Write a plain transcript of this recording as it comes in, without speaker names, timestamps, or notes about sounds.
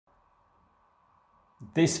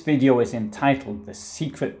This video is entitled The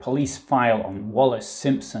Secret Police File on Wallis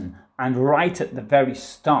Simpson, and right at the very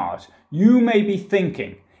start you may be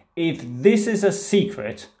thinking, if this is a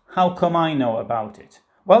secret, how come I know about it?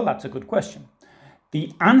 Well, that's a good question.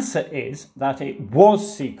 The answer is that it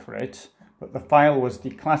was secret, but the file was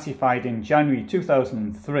declassified in January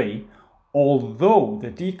 2003, although the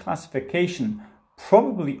declassification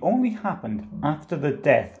probably only happened after the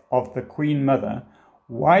death of the Queen Mother,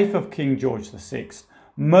 wife of King George VI,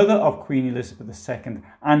 mother of Queen Elizabeth II,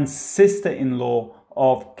 and sister-in-law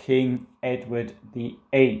of King Edward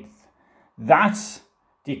VIII. That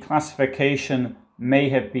declassification may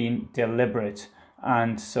have been deliberate,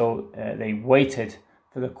 and so they waited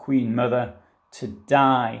for the Queen Mother to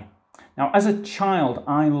die. Now, as a child,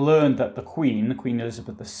 I learned that the Queen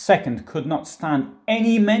Elizabeth II, could not stand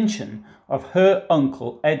any mention of her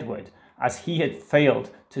uncle Edward, as he had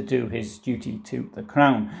failed to do his duty to the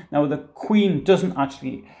crown. Now, the Queen doesn't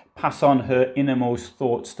actually pass on her innermost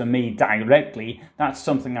thoughts to me directly. That's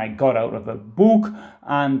something I got out of a book,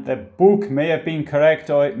 and the book may have been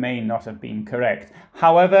correct or it may not have been correct.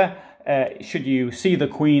 However, should you see the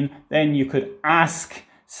Queen, then you could ask,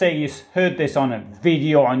 say you heard this on a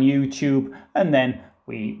video on YouTube, and then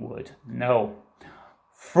we would know.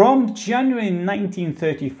 From January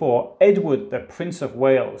 1934, Edward, the Prince of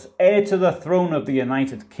Wales, heir to the throne of the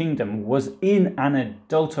United Kingdom, was in an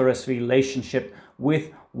adulterous relationship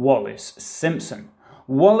with Wallis Simpson.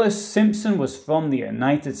 Wallis Simpson was from the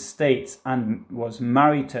United States and was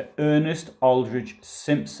married to Ernest Aldridge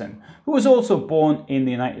Simpson, who was also born in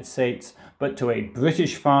the United States, but to a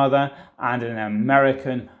British father and an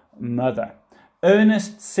American mother.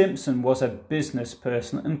 Ernest Simpson was a business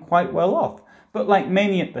person and quite well off, but like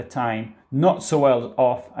many at the time, not so well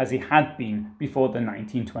off as he had been before the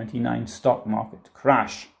 1929 stock market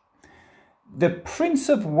crash. The Prince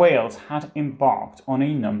of Wales had embarked on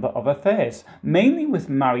a number of affairs, mainly with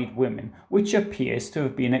married women, which appears to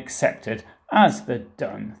have been accepted as the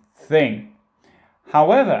done thing.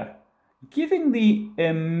 However, given the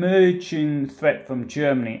emerging threat from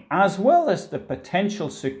Germany, as well as the potential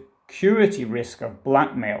security risk of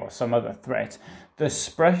blackmail or some other threat, the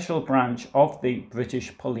special branch of the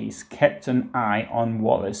British police kept an eye on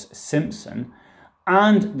Wallis Simpson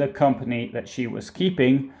and the company that she was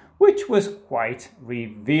keeping, which was quite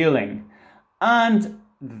revealing. And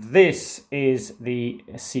this is the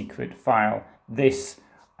secret file. This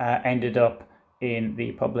ended up in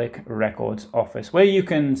the Public Records Office, where you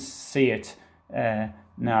can see it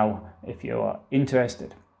now if you are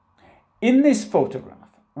interested. In this photograph,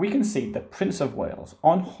 we can see the Prince of Wales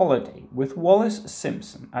on holiday with Wallis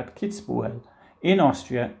Simpson at Kitzbühel in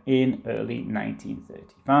Austria in early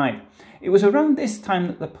 1935. It was around this time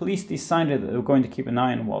that the police decided that they were going to keep an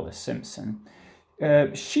eye on Wallis Simpson.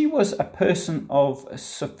 She was a person of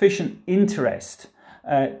sufficient interest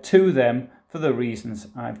to them for the reasons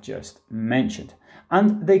I've just mentioned.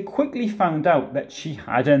 And they quickly found out that she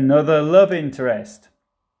had another love interest.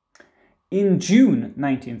 In June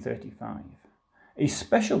 1935, a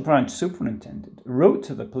special branch superintendent wrote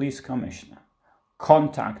to the police commissioner,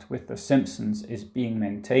 "Contact with the Simpsons is being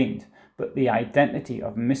maintained, but the identity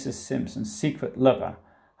of Mrs. Simpson's secret lover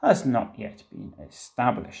has not yet been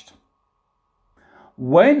established."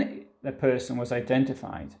 When the person was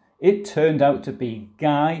identified, it turned out to be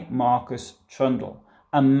Guy Marcus Trundle,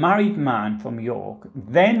 a married man from York,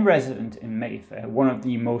 then resident in Mayfair, one of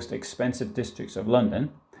the most expensive districts of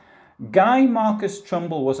London. Guy Marcus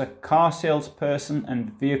Trumbull was a car salesperson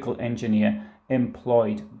and vehicle engineer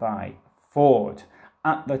employed by Ford.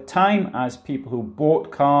 At the time, as people who bought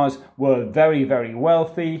cars were very, very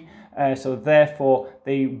wealthy, so therefore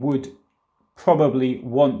they would probably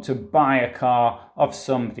want to buy a car of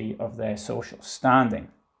somebody of their social standing.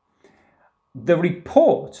 The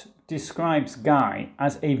report describes Guy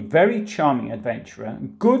as a very charming adventurer,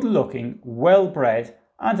 good-looking, well-bred,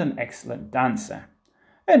 and an excellent dancer.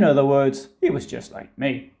 In other words, he was just like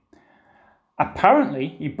me. Apparently,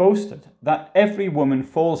 he boasted that every woman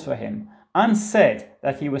falls for him and said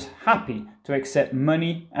that he was happy to accept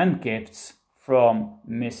money and gifts from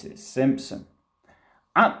Mrs. Simpson.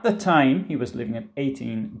 At the time, he was living at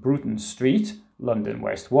 18 Bruton Street, London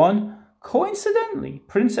West 1. Coincidentally,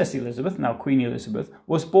 Princess Elizabeth, now Queen Elizabeth,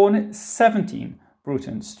 was born at 17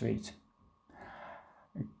 Bruton Street.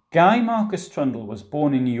 Guy Marcus Trundle was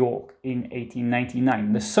born in York in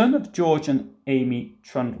 1899, the son of George and Amy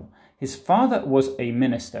Trundle. His father was a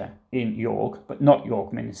minister in York, but not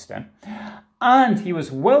York Minster, and he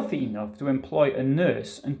was wealthy enough to employ a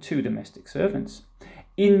nurse and 2 domestic servants.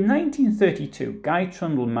 In 1932, Guy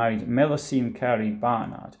Trundle married Melusine Carey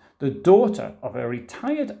Barnard the daughter of a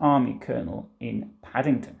retired army colonel in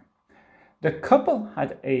Paddington. The couple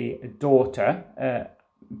had a daughter,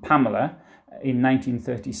 Pamela, in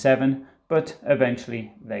 1937, but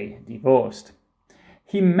eventually they divorced.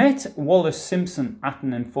 He met Wallis Simpson at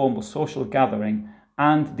an informal social gathering,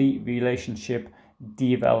 and the relationship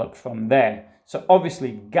developed from there. So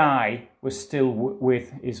obviously Guy was still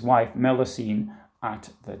with his wife Melusine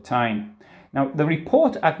at the time. Now, the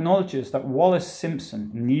report acknowledges that Wallis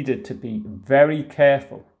Simpson needed to be very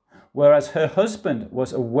careful. Whereas her husband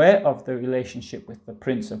was aware of the relationship with the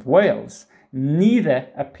Prince of Wales, neither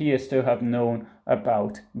appears to have known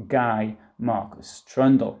about Guy Marcus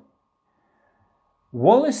Trundle.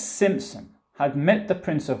 Wallis Simpson had met the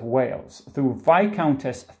Prince of Wales through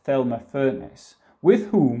Viscountess Thelma Furness,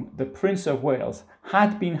 with whom the Prince of Wales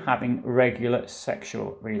had been having regular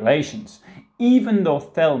sexual relations, even though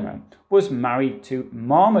Thelma was married to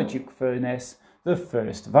Marmaduke Furness, the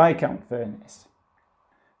first Viscount Furness.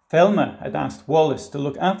 Thelma had asked Wallis to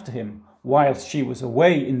look after him whilst she was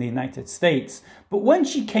away in the United States, but when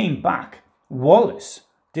she came back, Wallis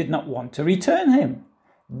did not want to return him.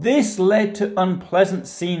 This led to unpleasant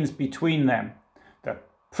scenes between them. The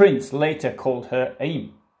prince later called her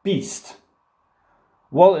a beast.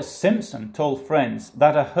 Wallis Simpson told friends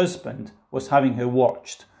that her husband was having her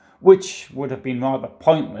watched, which would have been rather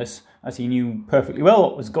pointless as he knew perfectly well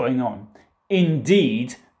what was going on.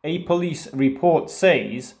 Indeed, a police report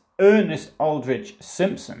says Ernest Aldridge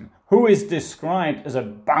Simpson, who is described as a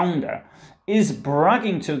bounder, is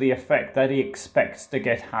bragging to the effect that he expects to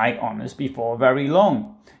get high honours before very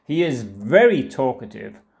long. He is very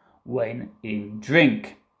talkative when in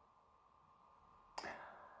drink.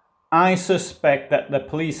 I suspect that the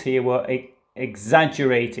police here were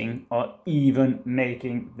exaggerating or even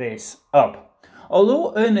making this up.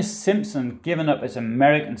 Although Ernest Simpson given up his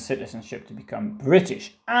American citizenship to become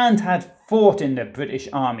British and had fought in the British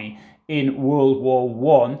Army in World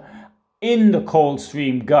War I in the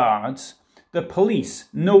Coldstream Guards, the police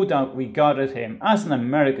no doubt regarded him as an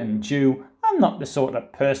American Jew and not the sort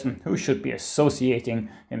of person who should be associating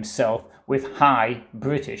himself with high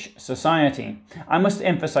British society. I must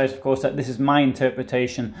emphasize, of course, that this is my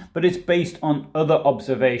interpretation, but it's based on other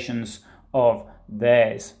observations of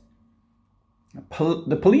theirs.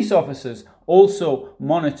 The police officers also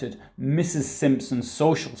monitored Mrs Simpson's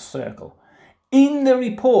social circle. In the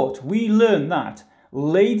report, we learn that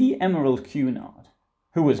Lady Emerald Cunard,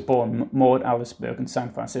 who was born Maud Allisburg in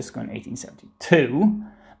San Francisco in 1872,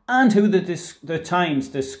 and who the Times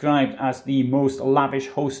described as the most lavish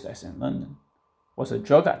hostess in London, was a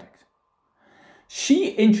drug addict.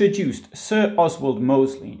 She introduced Sir Oswald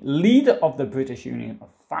Mosley, leader of the British Union of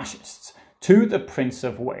Fascists, to the Prince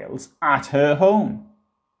of Wales at her home.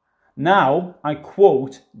 Now, I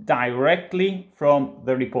quote directly from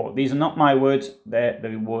the report. These are not my words, they're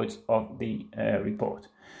the words of the report.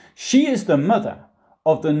 She is the mother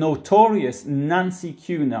of the notorious Nancy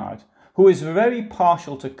Cunard, who is very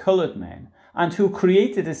partial to coloured men and who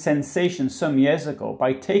created a sensation some years ago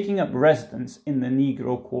by taking up residence in the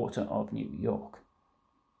Negro Quarter of New York.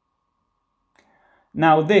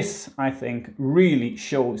 Now this, I think, really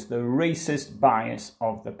shows the racist bias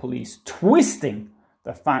of the police, twisting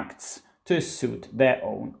the facts to suit their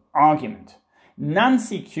own argument.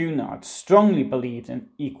 Nancy Cunard strongly believed in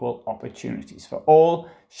equal opportunities for all.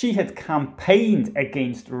 She had campaigned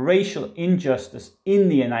against racial injustice in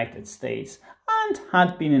the United States and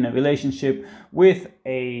had been in a relationship with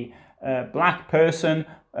a black person,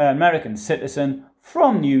 American citizen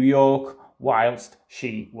from New York, whilst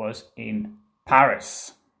she was in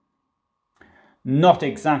Paris. Not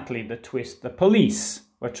exactly the twist the police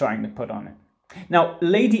were trying to put on it. Now,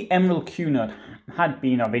 Lady Emerald Cunard had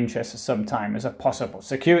been of interest for some time as a possible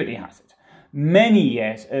security hazard. Many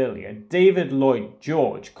years earlier, David Lloyd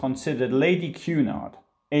George considered Lady Cunard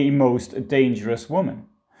a most dangerous woman,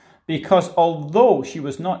 because although she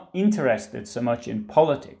was not interested so much in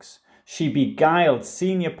politics, she beguiled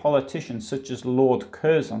senior politicians such as Lord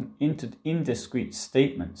Curzon into indiscreet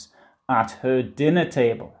statements at her dinner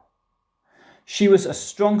table. She was a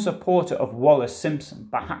strong supporter of Wallis Simpson,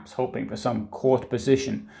 perhaps hoping for some court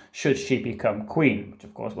position should she become queen, which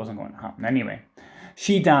of course wasn't going to happen anyway.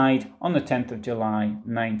 She died on the 10th of July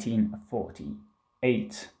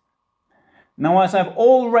 1948. Now, as I've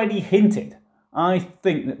already hinted, I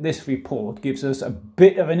think that this report gives us a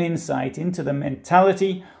bit of an insight into the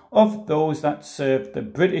mentality of those that served the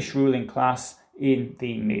British ruling class in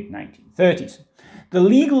the mid-1930s. The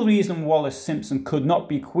legal reason Wallis Simpson could not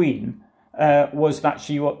be queen was that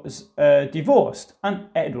she was divorced, and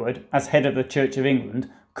Edward, as head of the Church of England,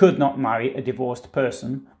 could not marry a divorced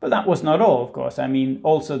person. But that was not all, of course. I mean,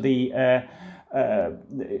 also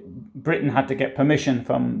Britain had to get permission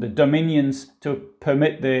from the Dominions to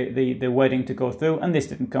permit the wedding to go through, and this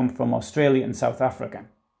didn't come from Australia and South Africa.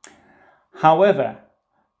 However,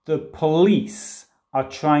 the police are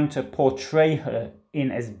trying to portray her in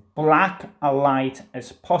as black a light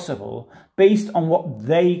as possible based on what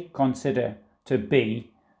they consider to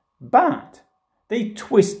be bad. They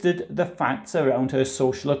twisted the facts around her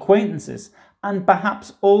social acquaintances and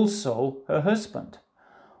perhaps also her husband.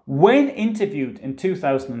 When interviewed in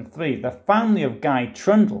 2003, the family of Guy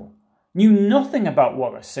Trundle knew nothing about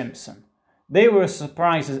Wallis Simpson. They were as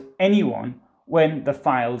surprised as anyone when the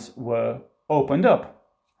files were opened up.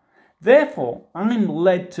 Therefore, I'm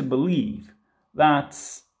led to believe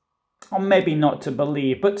that, or maybe not to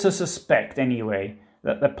believe, but to suspect anyway,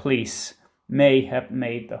 that the police may have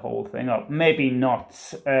made the whole thing up. Maybe not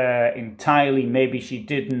entirely, maybe she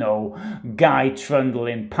did know Guy Trundle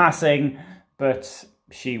in passing, but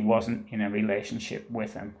she wasn't in a relationship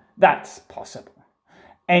with him. That's possible.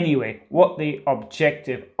 Anyway, what the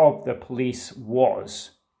objective of the police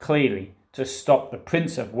was, clearly, to stop the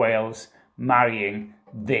Prince of Wales marrying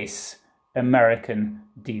this American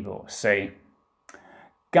divorcee.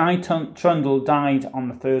 Guy Trundle died on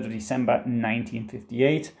the 3rd of December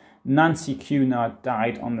 1958. Nancy Cunard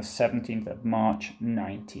died on the 17th of March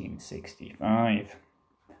 1965.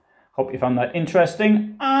 Hope you found that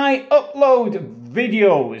interesting. I upload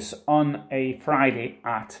videos on a Friday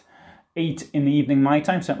at 8 in the evening my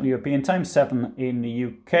time, Central European time, 7 in the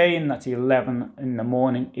UK, and that's 11 in the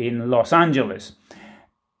morning in Los Angeles.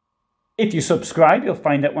 If you subscribe, you'll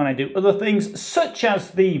find out when I do other things, such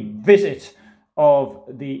as the visit of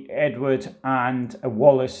the Edward and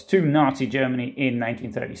Wallis to Nazi Germany in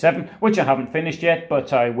 1937, which I haven't finished yet,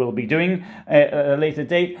 but I will be doing at a later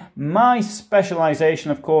date. My specialisation,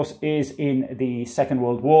 of course, is in the Second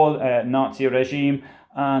World War, Nazi regime,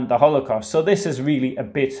 and the Holocaust. So this is really a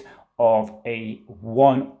bit of a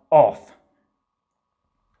one-off.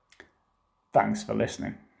 Thanks for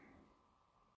listening.